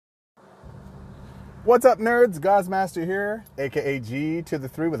What's up, nerds? Gozmaster here, aka G to the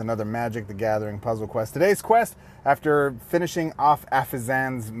 3 with another Magic the Gathering puzzle quest. Today's quest, after finishing off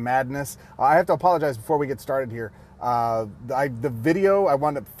Afazan's madness, I have to apologize before we get started here. The video I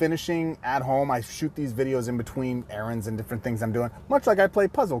wound up finishing at home. I shoot these videos in between errands and different things I'm doing, much like I play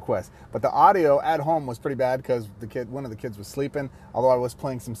Puzzle Quest. But the audio at home was pretty bad because one of the kids was sleeping, although I was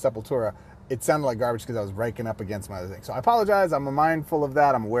playing some Sepultura. It sounded like garbage because I was raking up against my other thing. So I apologize. I'm mindful of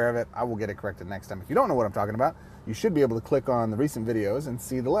that. I'm aware of it. I will get it corrected next time. If you don't know what I'm talking about, you should be able to click on the recent videos and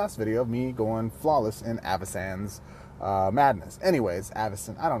see the last video of me going flawless in Avacyn's madness. Anyways,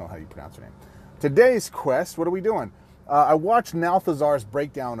 Avacyn, I don't know how you pronounce her name. Today's quest, what are we doing? I watched Nalthazar's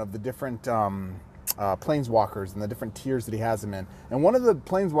breakdown of the different planeswalkers and the different tiers that he has them in. And one of the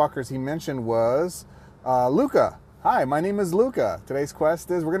planeswalkers he mentioned was Lukka. Hi, my name is Lukka. Today's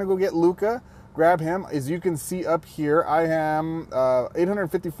quest is we're going to go get Lukka, grab him. As you can see up here, I am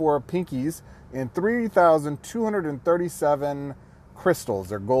 854 pinkies and 3,237 crystals.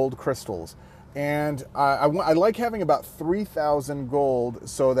 They're gold crystals. And I like having about 3,000 gold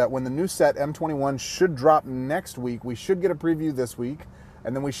so that when the new set M21 should drop next week, we should get a preview this week,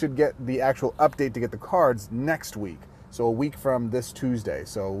 and then we should get the actual update to get the cards next week. So a week from this Tuesday.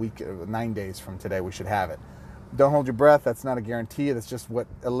 So a week, 9 days from today, we should have it. Don't hold your breath. That's not a guarantee. That's just what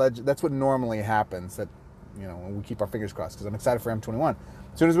that's what normally happens. That, you know, we keep our fingers crossed because I'm excited for M21.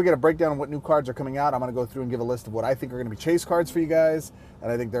 As soon as we get a breakdown of what new cards are coming out, I'm going to go through and give a list of what I think are going to be chase cards for you guys, and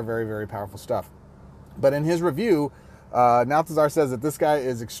I think they're very, very powerful stuff. But in his review, Nalthazar says that this guy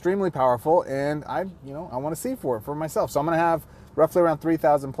is extremely powerful, and I want to see for myself. So I'm going to have roughly around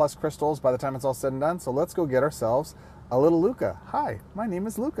 3,000 plus crystals by the time it's all said and done. So let's go get ourselves a little Lukka. Hi, my name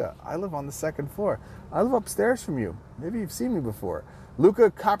is Lukka. I live on the second floor. I live upstairs from you. Maybe you've seen me before.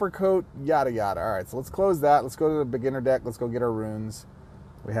 Lukka Coppercoat, yada yada. All right, so let's close that. Let's go to the beginner deck. Let's go get our runes.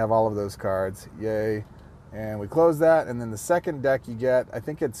 We have all of those cards. Yay. And we close that. And then the second deck you get, I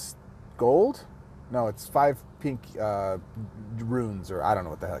think it's gold? No, it's 5 pink runes, or I don't know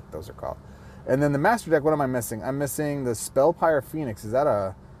what the heck those are called. And then the master deck, what am I missing? I'm missing the Spellpire Phoenix. Is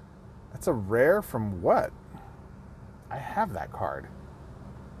that that's a rare from what? I have that card.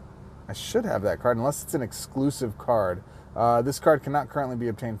 I should have that card, unless it's an exclusive card. This card cannot currently be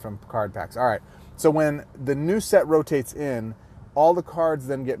obtained from card packs. All right, so when the new set rotates in, all the cards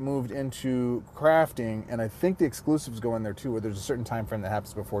then get moved into crafting, and I think the exclusives go in there too, where there's a certain time frame that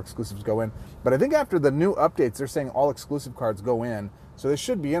happens before exclusives go in. But I think after the new updates, they're saying all exclusive cards go in, so they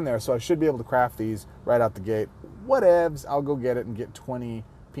should be in there, so I should be able to craft these right out the gate. Whatevs, I'll go get it and get 20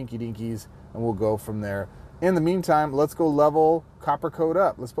 Pinky Dinkies, and we'll go from there. In the meantime, let's go level Coppercoat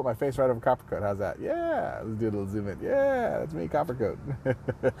up. Let's put my face right over Coppercoat. How's that? Yeah, let's do a little zoom in. Yeah, that's me, Coppercoat.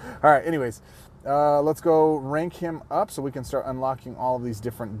 All right, anyways, let's go rank him up so we can start unlocking all of these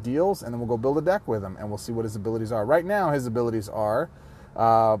different deals, and then we'll go build a deck with him, and we'll see what his abilities are. Right now, his abilities are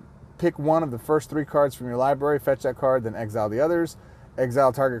pick one of the first 3 cards from your library, fetch that card, then exile the others.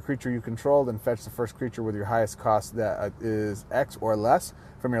 Exile target creature you control, then fetch the first creature with your highest cost that is X or less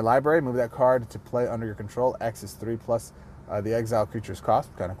from your library. Move that card to play under your control. X is 3 plus the exile creature's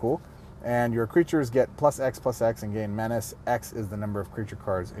cost. Kind of cool. And your creatures get +X and gain menace. X is the number of creature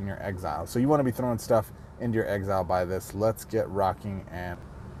cards in your exile. So you want to be throwing stuff into your exile by this. Let's get rocking. And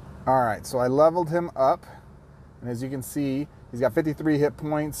all right, so I leveled him up. And as you can see, he's got 53 hit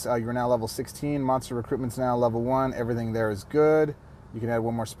points. You're now level 16. Monster recruitment's now level 1. Everything there is good. You can add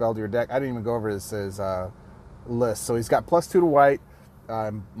one more spell to your deck. I didn't even go over his list. So he's got +2 to white,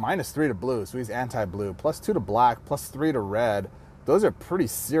 -3 to blue, so he's anti-blue. +2 to black, +3 to red. Those are pretty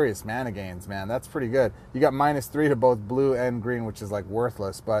serious mana gains, man. That's pretty good. You got -3 to both blue and green, which is like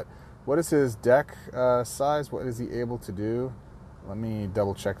worthless. But what is his deck size? What is he able to do? Let me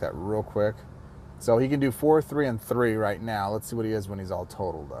double check that real quick. So he can do 4, 3, and 3 right now. Let's see what he is when he's all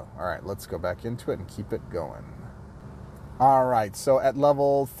total, though. All right, let's go back into it and keep it going. All right, so at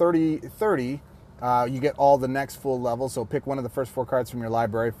level 30, you get all the next full levels. So pick one of the first 4 cards from your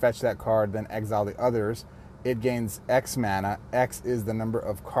library, fetch that card, then exile the others. It gains X mana. X is the number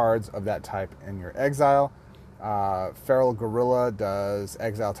of cards of that type in your exile. Feral Gorilla does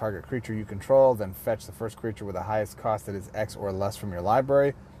exile target creature you control, then fetch the first creature with the highest cost that is X or less from your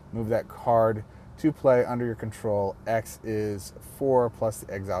library. Move that card to play under your control. X is 4 plus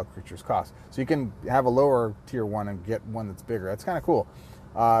the exile creature's cost. So you can have a lower tier 1 and get one that's bigger. That's kind of cool.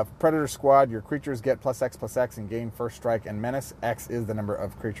 Predator Squad, your creatures get +X and gain first strike and menace. X is the number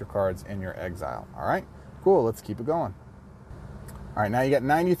of creature cards in your exile. All right, cool. Let's keep it going. All right, now you get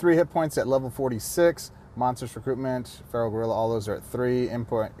 93 hit points at level 46. Monsters recruitment, Feral Gorilla, all those are at 3.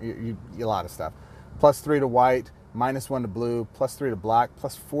 Input, a lot of stuff. +3 to white. -1 to blue, +3 to black,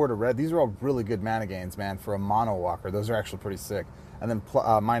 +4 to red. These are all really good mana gains, man, for a mono walker. Those are actually pretty sick. And then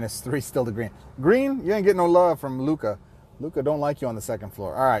 -3 still to green. Green, you ain't getting no love from Lukka. Lukka don't like you on the second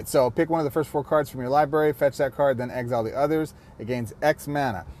floor. All right, so pick one of the first 4 cards from your library, fetch that card, then exile the others. It gains X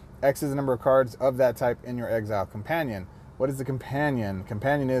mana. X is the number of cards of that type in your exile. Companion. What is the companion?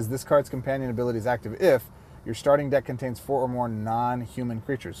 Companion is this card's companion ability is active if your starting deck contains 4 or more non-human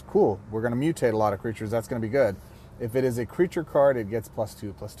creatures. Cool. We're going to mutate a lot of creatures. That's going to be good. If it is a creature card, it gets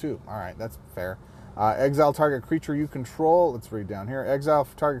 +2/+2. All right, that's fair. Exile target creature you control. Let's read down here. Exile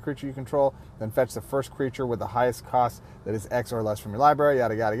target creature you control, then fetch the first creature with the highest cost that is X or less from your library.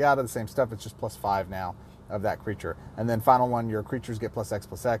 Yada, yada, yada. The same stuff. It's just +5 now of that creature. And then final one, your creatures get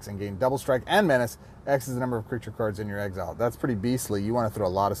 +X/+X and gain double strike and menace. X is the number of creature cards in your exile. That's pretty beastly. You want to throw a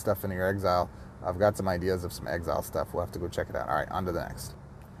lot of stuff into your exile. I've got some ideas of some exile stuff. We'll have to go check it out. All right, on to the next.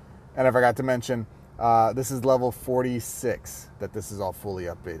 And I forgot to mention, this is level 46 that this is all fully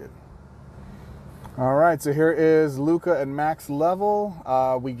updated. All right, so here is Lukka at max level.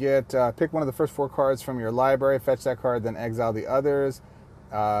 We get pick one of the first 4 cards from your library, fetch that card, then exile the others.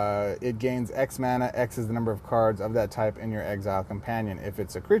 It gains X mana. X is the number of cards of that type in your exile companion. If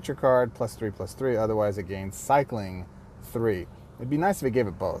it's a creature card, +3/+3. Otherwise, it gains cycling 3. It'd be nice if it gave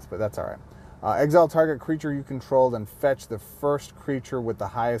it both, but that's all right. Exile target creature you control, then fetch the first creature with the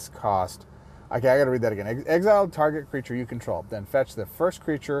highest cost. Okay, I gotta read that again. Exile target creature you control, then fetch the first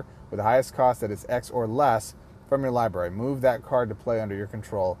creature with the highest cost that is X or less from your library. Move that card to play under your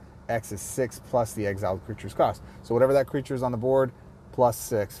control. X is 6 plus the exiled creature's cost. So whatever that creature is on the board,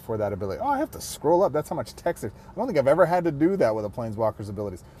 +6 for that ability. Oh, I have to scroll up. That's how much text there. I don't think I've ever had to do that with a Planeswalker's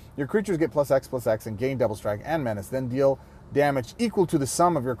abilities. Your creatures get +X/+X and gain double strike and menace, then deal damage equal to the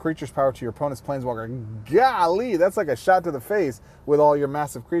sum of your creature's power to your opponent's Planeswalker. Golly, that's like a shot to the face with all your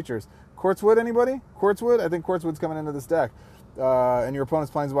massive creatures. Quartzwood, anybody? Quartzwood? I think Quartzwood's coming into this deck. And your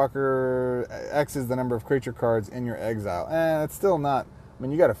opponent's Planeswalker, X is the number of creature cards in your exile. It's still not, I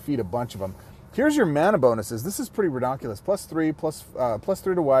mean, you got to feed a bunch of them. Here's your mana bonuses. This is pretty ridiculous. +3,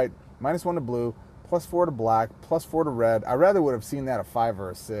 +3 to white, -1 to blue, +4 to black, +4 to red. I rather would have seen that a 5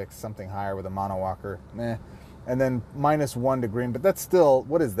 or a 6, something higher with a mono walker. Meh. And then -1 to green, but that's still,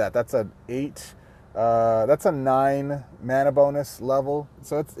 what is that? That's an 8. That's a 9 mana bonus level,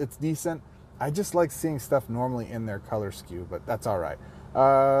 so it's decent. I just like seeing stuff normally in their color skew, but that's all right.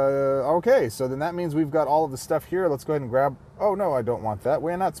 Okay, so then that means we've got all of the stuff here. Let's go ahead and grab, oh no, I don't want that.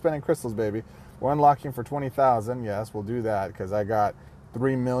 We're not spending crystals, baby. We're unlocking for 20,000. Yes, we'll do that because I got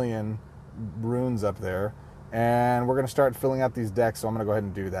 3 million runes up there. And we're going to start filling out these decks, so I'm going to go ahead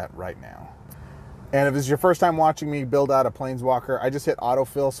and do that right now. And if this is your first time watching me build out a Planeswalker, I just hit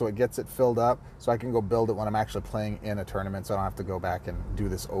autofill so it gets it filled up so I can go build it when I'm actually playing in a tournament so I don't have to go back and do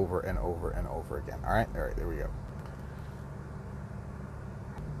this over and over and over again. All right, there we go.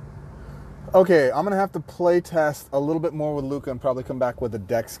 Okay, I'm going to have to play test a little bit more with Lukka and probably come back with a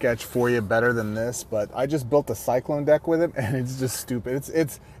deck sketch for you better than this, but I just built a Cyclone deck with him, and it's just stupid.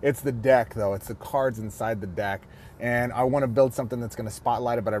 It's the deck, though. It's the cards inside the deck, and I want to build something that's going to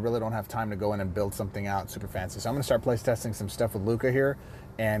spotlight it, but I really don't have time to go in and build something out super fancy. So I'm going to start play testing some stuff with Lukka here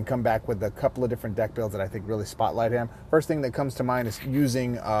and come back with a couple of different deck builds that I think really spotlight him. First thing that comes to mind is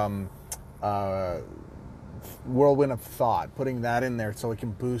using Whirlwind of Thought, putting that in there so it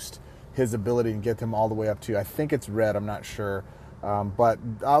can boost his ability and get him all the way up to, I think it's red, I'm not sure. But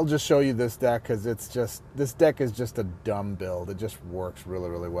I'll just show you this deck because this deck is just a dumb build. It just works really,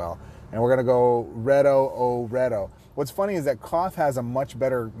 really well. And we're going to go Redo. What's funny is that Koth has a much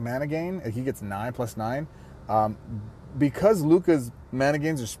better mana gain. He gets 9 + 9. Because Lukka's mana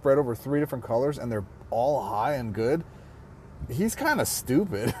gains are spread over 3 different colors and they're all high and good, he's kind of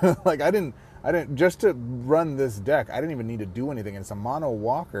stupid. Like I didn't, just to run this deck, I didn't even need to do anything. It's a mono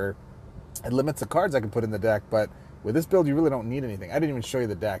walker. It limits the cards I can put in the deck, but with this build, you really don't need anything. I didn't even show you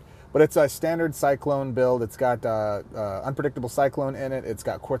the deck. But it's a standard Cyclone build. It's got Unpredictable Cyclone in it. It's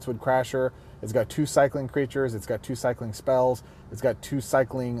got Quartzwood Crasher. It's got 2 cycling creatures. It's got 2 cycling spells. It's got 2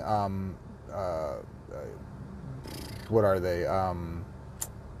 cycling, what are they?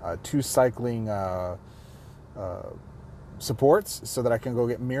 2 cycling supports so that I can go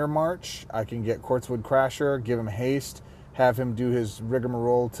get Mirror March. I can get Quartzwood Crasher, give him haste, have him do his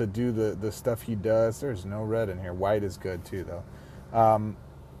rigmarole to do the stuff he does. There's no red in here. White is good too, though.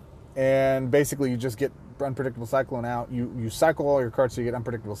 And basically, you just get Unpredictable Cyclone out. You cycle all your cards so you get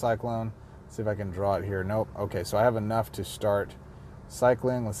Unpredictable Cyclone. Let's see if I can draw it here. Nope. Okay, so I have enough to start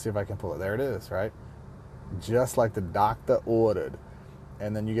cycling. Let's see if I can pull it. There it is, right? Just like the doctor ordered.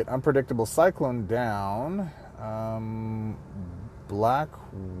 And then you get Unpredictable Cyclone down. black,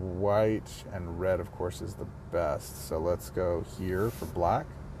 white, and red, of course, is the best. So let's go here for black.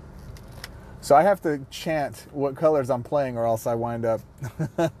 So I have to chant what colors I'm playing, or else I wind up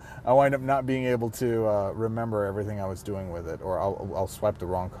not being able to remember everything I was doing with it, or I'll swipe the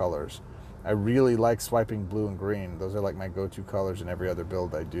wrong colors. I really like swiping blue and green. Those are like my go-to colors in every other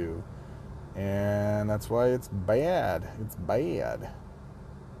build I do, and that's why it's bad. It's bad.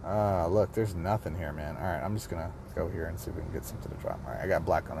 Look, there's nothing here, man. All right, I'm just gonna go here and see if we can get something to drop. All right, I got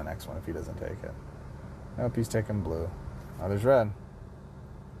black on the next one if he doesn't take it. Nope, he's taking blue. Oh, there's red.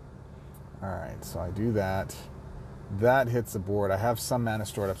 All right, so I do that. That hits the board. I have some mana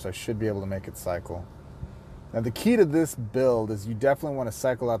stored up, so I should be able to make it cycle. Now, the key to this build is you definitely want to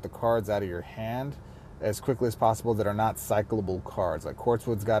cycle out the cards out of your hand as quickly as possible that are not cyclable cards. Like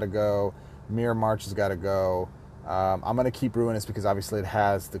Quartzwood's got to go. Mirror March has got to go. I'm going to keep Ruinous because obviously it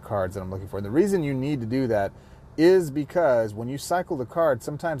has the cards that I'm looking for. And the reason you need to do that is because when you cycle the card,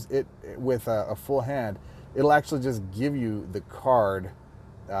 sometimes with a full hand, it'll actually just give you the card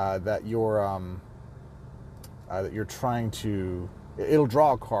that you're trying to. It'll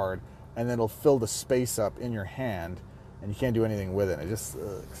draw a card, and then it'll fill the space up in your hand, and you can't do anything with it. It just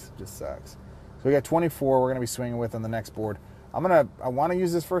sucks. Just sucks. So we got 24. We're gonna be swinging with on the next board. I want to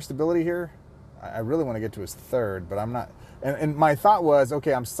use this first ability here. I really want to get to his third, but I'm not. And my thought was,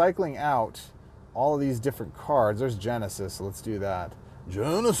 okay, I'm cycling out all of these different cards. There's Genesis, so let's do that.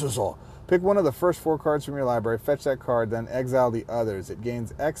 Genesis. Pick one of the first 4 cards from your library, fetch that card, then exile the others. It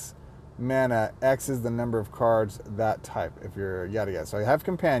gains X mana. X is the number of cards that type. If you're yada yada. So I have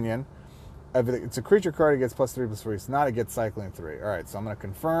Companion. If it's a creature card, it gets +3/+3. It's not, it gets cycling 3. All right, so I'm going to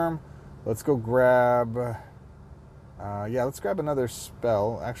confirm. Let's go grab. Yeah, let's grab another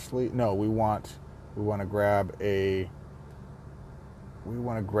spell. Actually, no, we want to grab a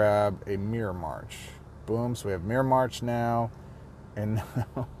Mirror March. Boom. So we have Mirror March now, and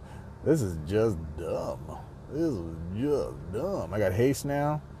now. This is just dumb. This is just dumb. I got haste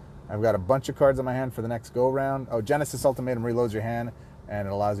now. I've got a bunch of cards in my hand for the next go-round. Oh, Genesis Ultimatum reloads your hand, and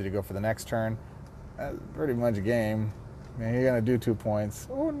it allows you to go for the next turn. That's pretty much a game. Man, you're going to do 2 points.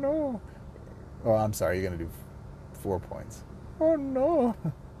 Oh, no. Oh, I'm sorry. You're going to do 4 points. Oh, no.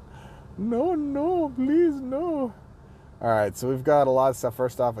 No, please, no. All right, so we've got a lot of stuff.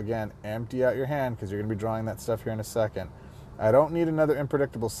 First off, again, empty out your hand because you're going to be drawing that stuff here in a second. I don't need another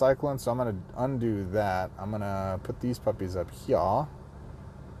Unpredictable Cyclone, so I'm going to undo that. I'm going to put these puppies up here.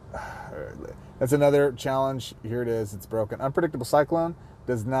 That's another challenge. Here it is. It's broken. Unpredictable Cyclone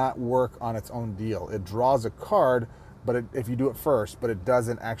does not work on its own deal. It draws a card, but if you do it first, but it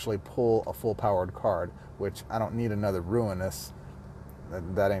doesn't actually pull a full-powered card, which I don't need another Ruinous.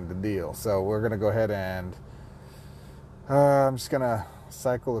 That ain't the deal. So we're going to go ahead and I'm just going to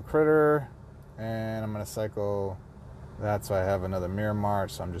cycle the critter, and I'm going to cycle... That's why I have another Mirror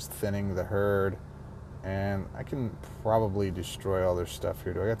March, so I'm just thinning the herd. And I can probably destroy all their stuff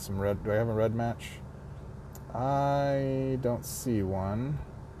here. Do I got some red? Do I have a red match? I don't see one.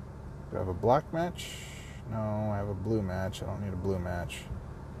 Do I have a black match? No, I have a blue match. I don't need a blue match.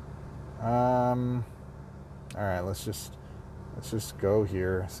 All right, let's just go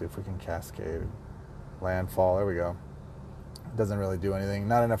here. See if we can cascade. Landfall. There we go. Doesn't really do anything.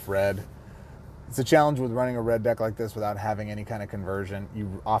 Not enough red. It's a challenge with running a red deck like this without having any kind of conversion.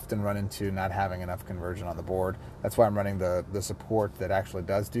 You often run into not having enough conversion on the board. That's why I'm running the support that actually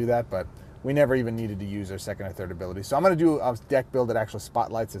does do that, but we never even needed to use our second or third ability. So I'm going to do a deck build that actually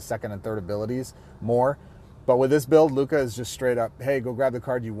spotlights his second and third abilities more. But with this build, Lukka is just straight up, hey, go grab the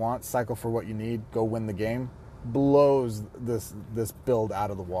card you want, cycle for what you need, go win the game. Blows this build out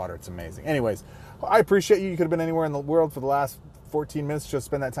of the water. It's amazing. Anyways, I appreciate you. You could have been anywhere in the world for the last 14 minutes to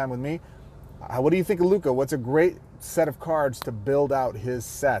spend that time with me. What do you think of Lukka? What's a great set of cards to build out his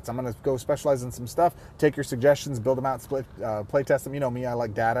sets? I'm going to go specialize in some stuff, take your suggestions, build them out, play test them. You know me, I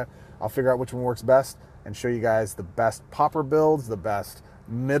like data. I'll figure out which one works best and show you guys the best popper builds, the best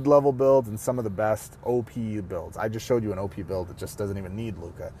mid-level builds, and some of the best OP builds. I just showed you an OP build that just doesn't even need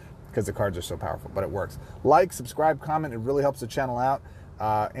Lukka because the cards are so powerful, but it works. Like, subscribe, comment. It really helps the channel out.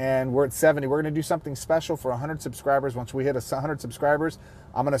 And we're at 70. We're going to do something special for 100 subscribers. Once we hit 100 subscribers,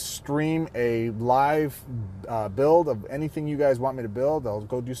 I'm going to stream a live build of anything you guys want me to build. I'll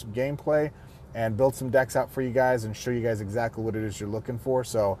go do some gameplay and build some decks out for you guys and show you guys exactly what it is you're looking for.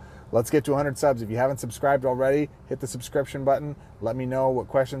 So let's get to 100 subs. If you haven't subscribed already, hit the subscription button. Let me know what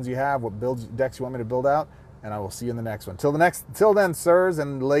questions you have, what decks you want me to build out, and I will see you in the next one. Till then, sirs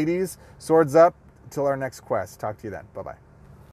and ladies, swords up. Till our next quest. Talk to you then. Bye-bye.